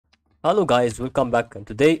Hello guys, welcome back, and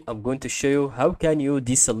today I'm going to show you how can you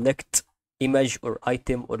deselect image or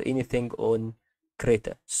item or anything on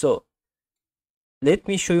Krita. So let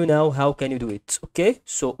me show you now how can you do it. Okay,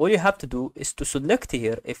 so all you have to do is to select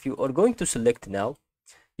here. If you are going to select now,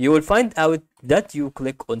 you will find out that you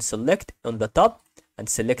click on select on the top and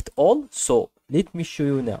select all. So let me show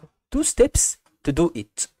you now two steps to do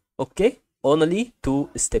it. Okay, only two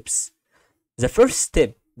steps. The first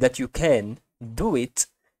step that you can do it,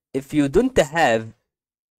 if you don't have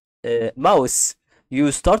mouse,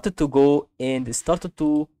 you started to go and started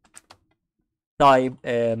to type.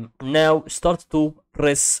 Now start to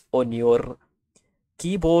press on your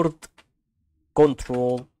keyboard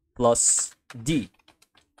Control plus D,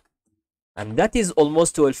 and that is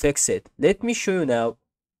almost will fix it. Let me show you now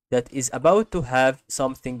that is about to have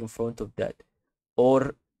something in front of that.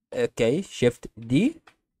 Or okay, Shift D,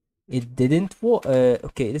 it didn't work.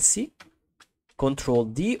 Okay, let's see. Control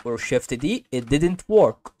D or Shift D, it didn't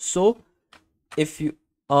work. So if you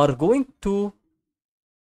are going to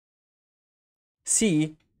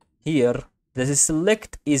see here, the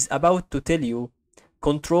select is about to tell you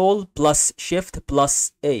Control plus Shift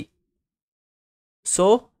plus A.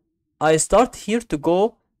 So I start here to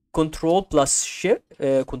go Control plus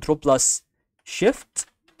Shift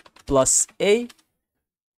plus A,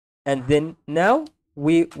 and then now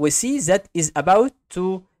we see that is about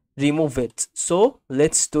to remove it. So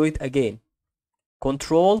let's do it again.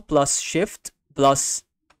 Control plus Shift plus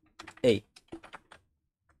A.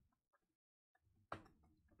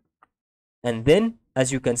 And then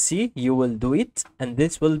as you can see, you will do it and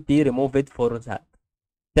this will be removed for that.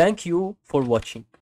 Thank you for watching.